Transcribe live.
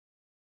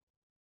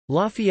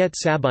Lafayette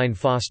Sabine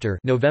Foster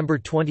 (November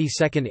 22,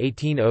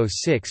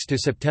 1806 to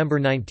September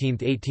 19,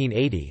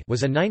 1880)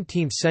 was a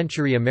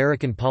 19th-century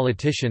American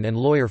politician and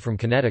lawyer from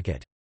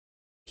Connecticut.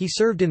 He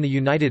served in the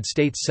United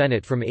States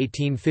Senate from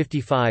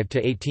 1855 to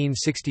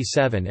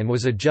 1867 and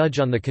was a judge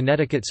on the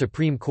Connecticut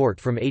Supreme Court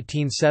from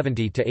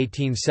 1870 to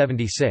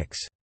 1876.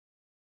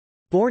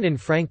 Born in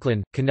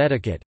Franklin,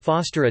 Connecticut,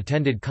 Foster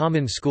attended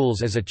common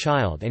schools as a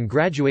child and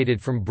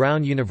graduated from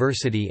Brown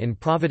University in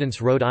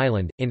Providence, Rhode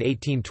Island, in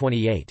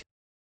 1828.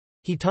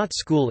 He taught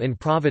school in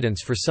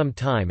Providence for some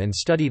time and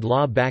studied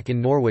law back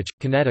in Norwich,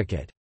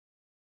 Connecticut.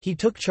 He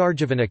took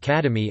charge of an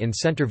academy in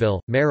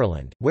Centerville,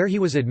 Maryland, where he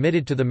was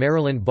admitted to the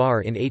Maryland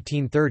Bar in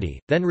 1830,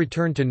 then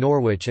returned to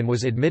Norwich and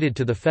was admitted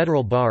to the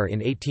federal bar in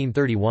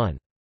 1831.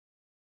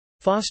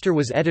 Foster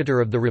was editor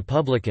of The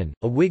Republican,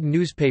 a Whig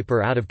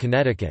newspaper out of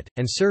Connecticut,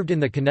 and served in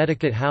the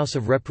Connecticut House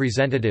of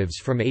Representatives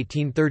from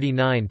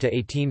 1839 to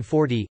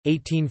 1840,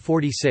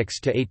 1846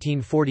 to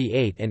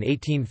 1848 and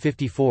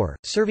 1854,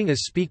 serving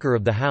as Speaker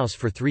of the House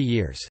for 3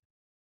 years.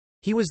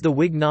 He was the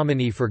Whig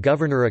nominee for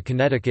governor of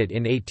Connecticut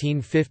in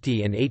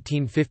 1850 and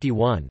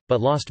 1851, but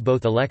lost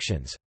both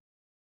elections.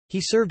 He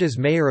served as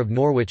mayor of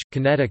Norwich,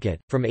 Connecticut,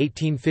 from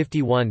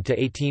 1851 to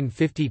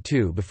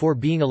 1852 before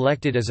being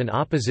elected as an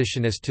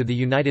oppositionist to the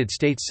United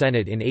States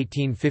Senate in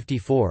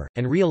 1854,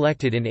 and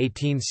re-elected in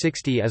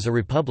 1860 as a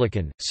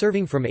Republican,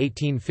 serving from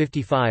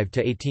 1855 to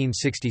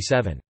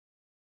 1867.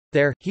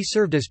 There, he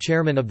served as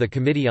chairman of the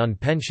Committee on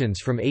Pensions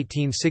from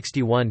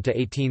 1861 to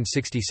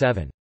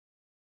 1867.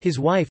 His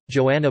wife,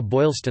 Joanna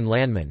Boylston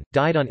Landman,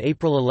 died on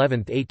April 11,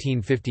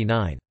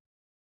 1859.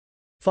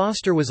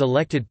 Foster was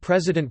elected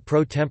president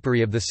pro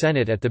tempore of the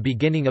Senate at the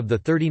beginning of the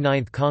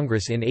 39th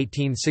Congress in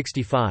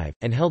 1865,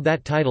 and held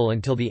that title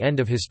until the end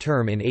of his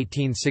term in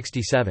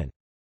 1867.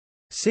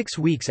 6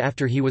 weeks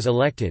after he was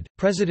elected,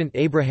 President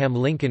Abraham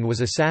Lincoln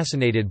was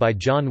assassinated by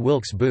John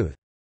Wilkes Booth.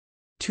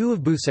 Two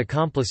of Booth's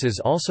accomplices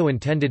also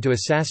intended to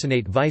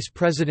assassinate Vice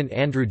President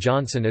Andrew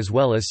Johnson as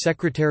well as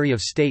Secretary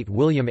of State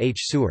William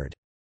H. Seward.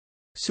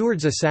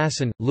 Seward's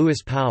assassin,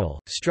 Lewis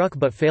Powell, struck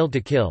but failed to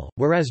kill,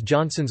 whereas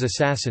Johnson's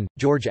assassin,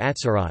 George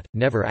Atzerodt,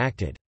 never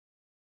acted.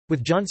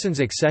 With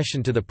Johnson's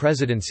accession to the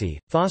presidency,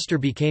 Foster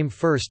became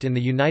first in the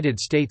United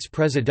States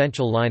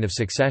presidential line of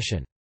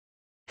succession.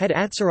 Had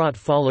Atzerodt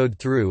followed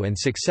through and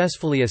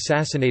successfully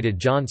assassinated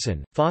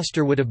Johnson,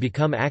 Foster would have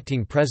become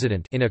acting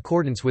president in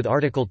accordance with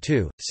Article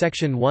 2,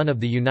 Section 1 of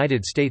the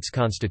United States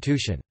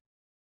Constitution.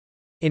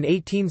 In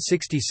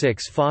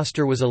 1866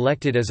 Foster was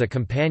elected as a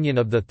companion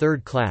of the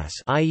third class,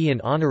 i.e.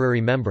 an honorary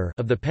member,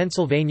 of the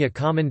Pennsylvania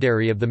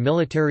Commandery of the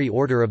Military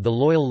Order of the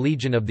Loyal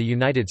Legion of the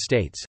United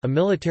States, a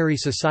military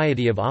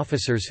society of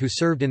officers who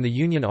served in the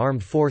Union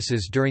Armed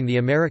Forces during the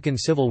American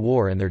Civil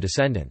War and their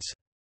descendants.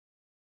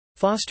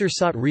 Foster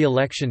sought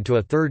re-election to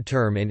a third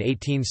term in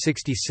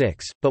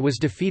 1866, but was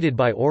defeated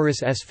by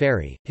Horace S.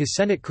 Ferry. His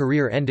Senate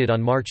career ended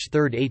on March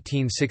 3,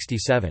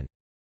 1867.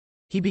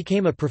 He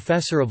became a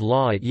professor of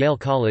law at Yale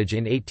College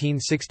in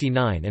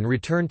 1869 and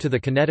returned to the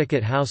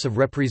Connecticut House of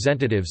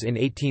Representatives in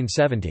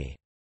 1870.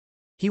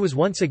 He was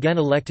once again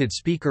elected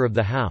Speaker of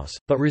the House,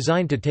 but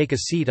resigned to take a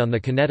seat on the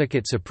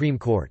Connecticut Supreme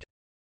Court.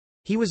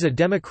 He was a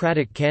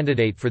Democratic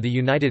candidate for the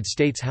United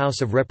States House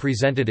of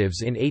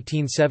Representatives in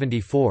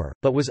 1874,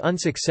 but was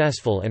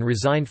unsuccessful and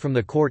resigned from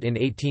the court in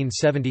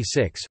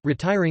 1876,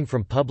 retiring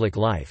from public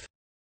life.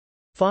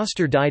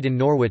 Foster died in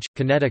Norwich,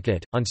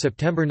 Connecticut, on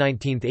September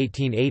 19,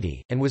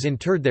 1880, and was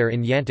interred there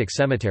in Yantic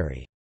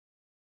Cemetery.